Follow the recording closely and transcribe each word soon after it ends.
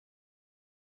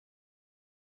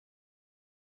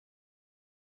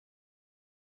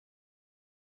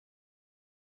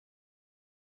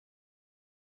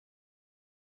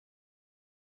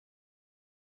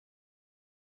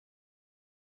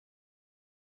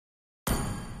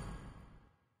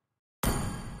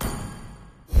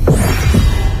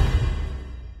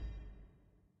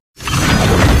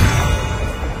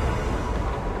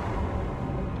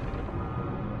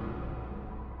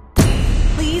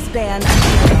ban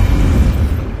unveiled.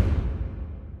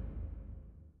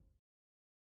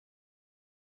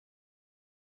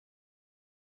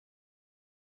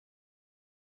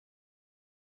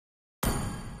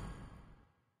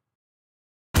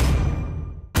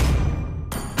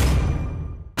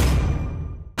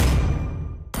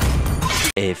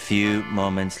 A few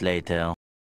moments later.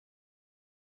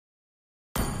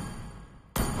 The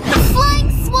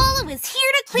Flying Swallow is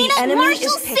here to clean up Marshall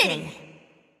City!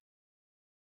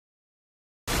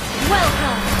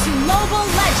 Welcome to Mobile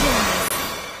Legends!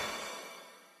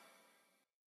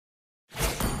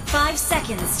 5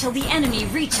 seconds till the enemy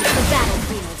reaches the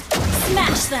battlefield.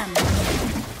 Smash them!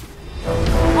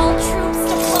 All troops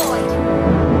deployed!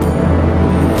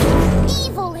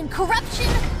 Evil and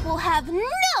corruption will have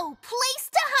no place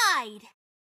to hide!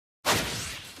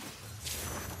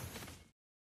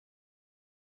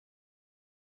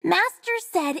 Master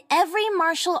said every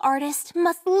martial artist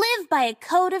must live by a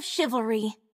code of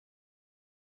chivalry.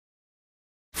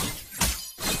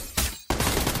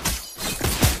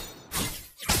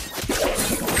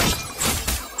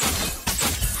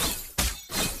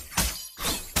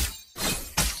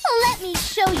 Let me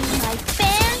show you my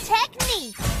fan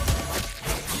technique!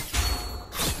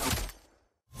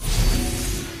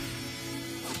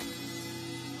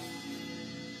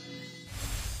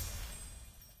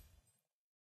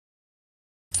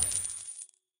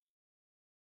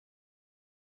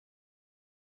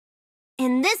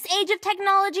 In this age of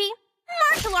technology,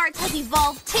 martial arts has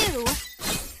evolved too.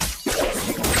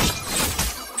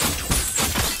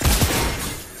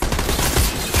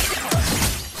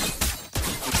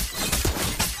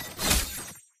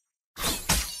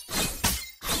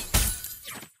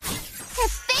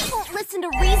 If they won't listen to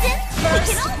reason, we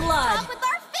can all stop with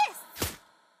our fists!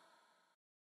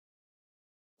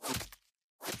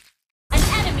 An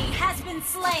enemy has been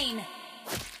slain!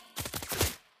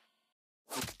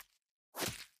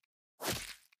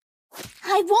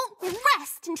 I won't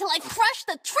rest until I crush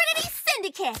the Trinity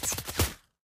Syndicate!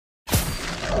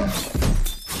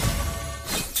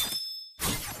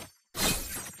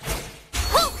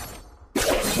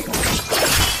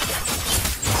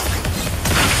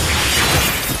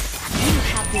 You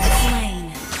have been slain.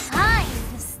 Time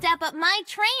to step up my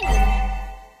training!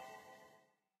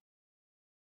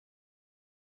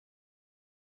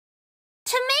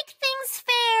 To make things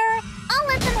fair, I'll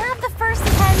let them have the first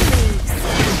 10 moves.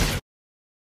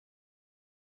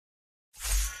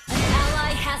 An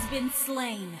ally has been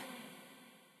slain.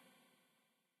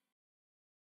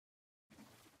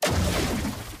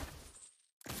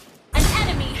 An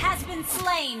enemy has been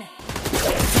slain.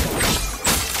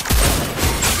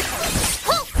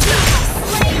 You have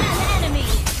slain an enemy!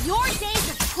 Your days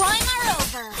of crime are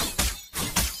over!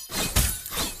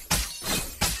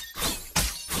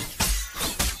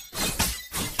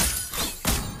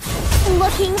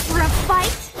 Looking for a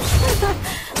fight?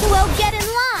 Well, get in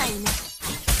line!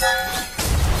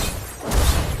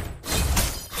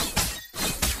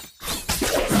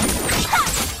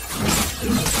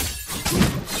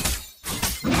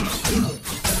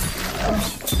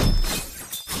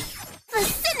 The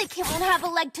Syndicate won't have a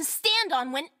leg to stand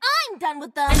on when I'm done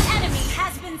with them! An enemy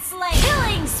has been slain.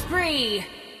 Killing spree.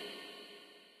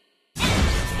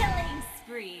 Killing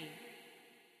spree.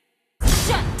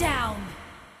 Shut down.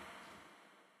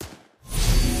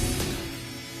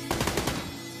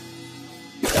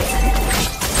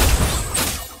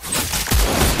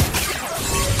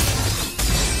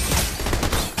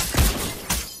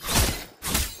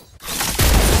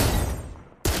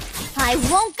 I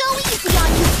won't go easy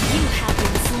on you! You have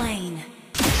been slain.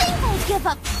 Think I'll give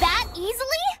up that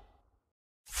easily?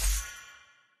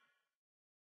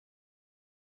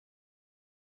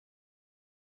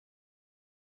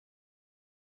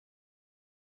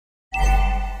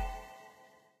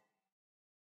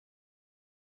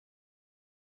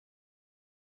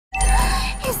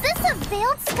 Is this a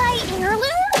Veiled Sky heirloom?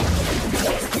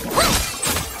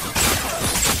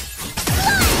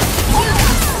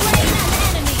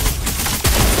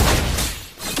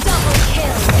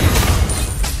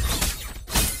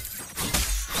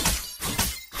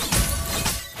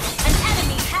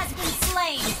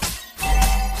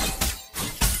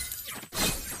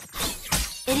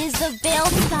 It is the Veiled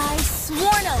Sky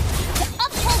sworn oath to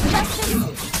uphold justice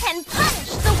and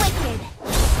punish the wicked.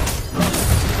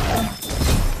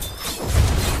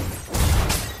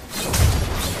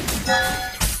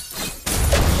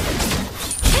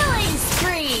 Killing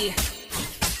spree!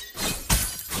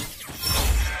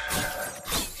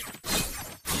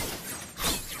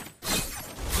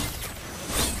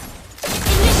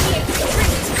 Initiate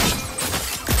retreat!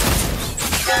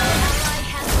 Ally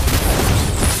has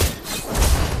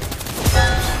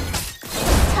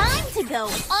go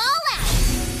all out!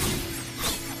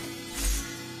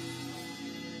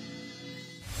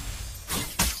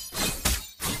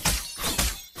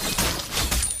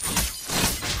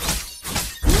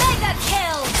 Mega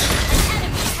kill! An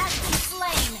enemy has been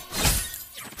slain!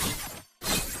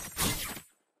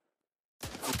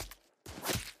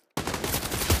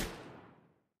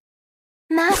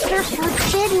 Master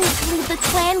forbid me to leave the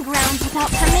clan grounds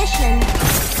without permission.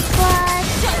 But...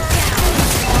 Shut down!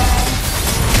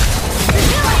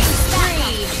 Killing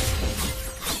spree!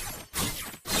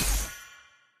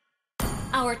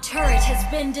 Our turret has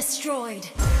been destroyed.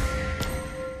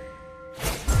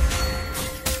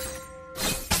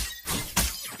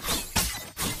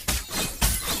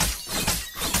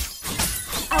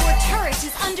 Our turret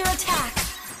is under attack.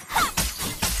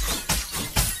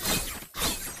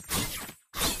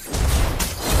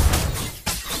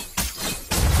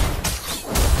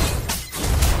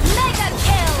 Mega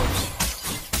kill!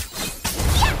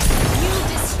 You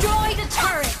destroyed a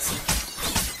turret.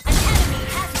 An enemy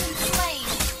has been slain.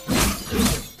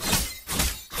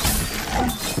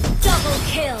 Double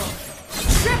kill.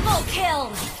 Triple kill.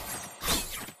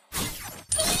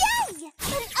 Yay!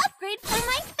 An upgrade for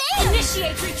my fans!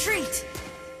 Initiate retreat.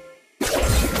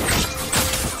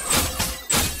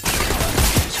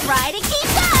 Try to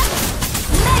keep up!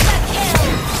 Mega kill.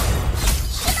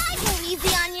 Should I go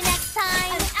easy on you next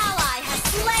time? An ally has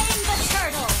slain the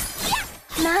turtle.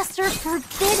 Master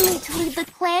forbid me to leave the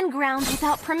clan grounds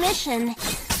without permission.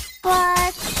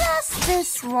 But just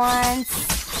this once.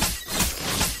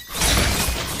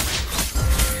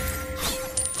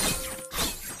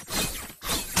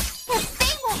 If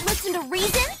they won't listen to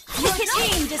reason, we Your can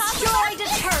team always destroyed a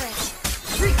turret.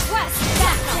 Request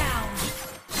backdown.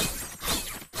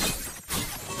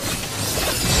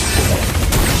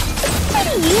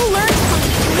 Didn't you learn from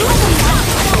you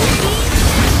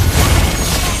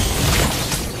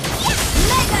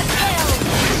Mega kill.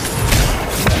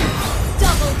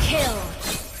 Double kill.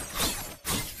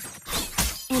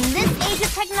 In this age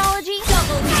of technology,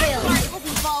 Double kill. art has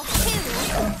evolved too.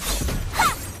 Ha!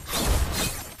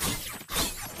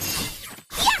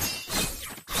 Yeah!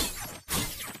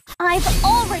 I've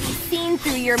already seen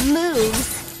through your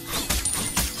moves.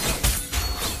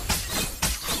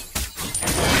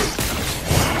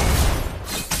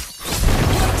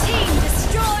 Your team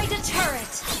destroyed a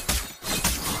turret.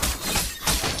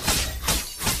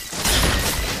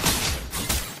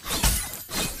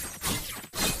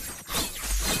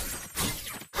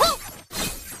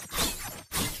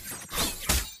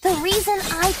 The reason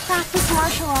I practice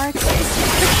martial arts is to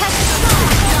protect the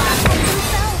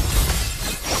themselves.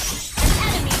 An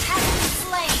enemy has been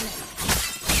slain.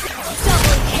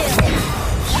 Double kill.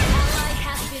 An ally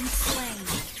has been slain.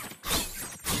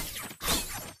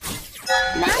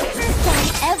 Master said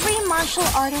every martial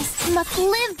artist must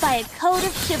live by a code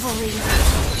of chivalry.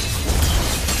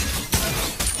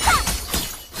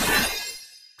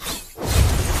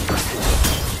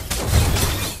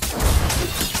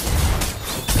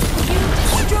 You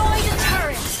destroyed a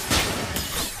turret.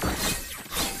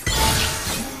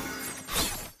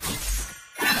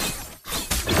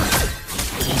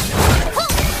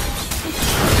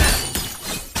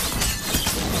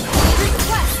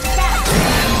 Request back.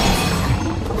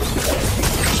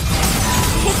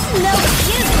 It's no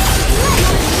use.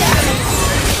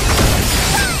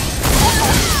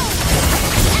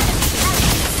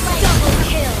 Double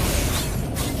kill.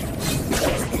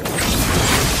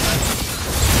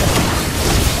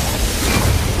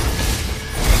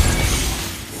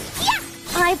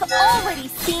 I've already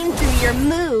seen through your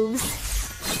moves.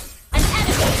 An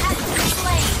enemy has been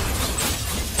slain.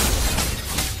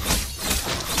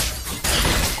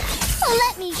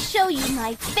 Let me show you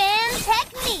my fan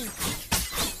technique.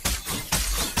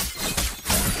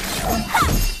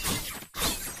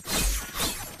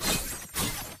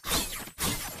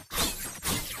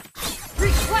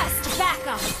 Request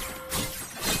backup.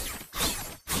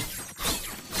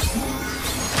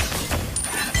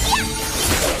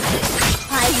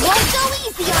 I won't go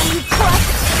easy on you,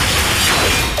 Crux.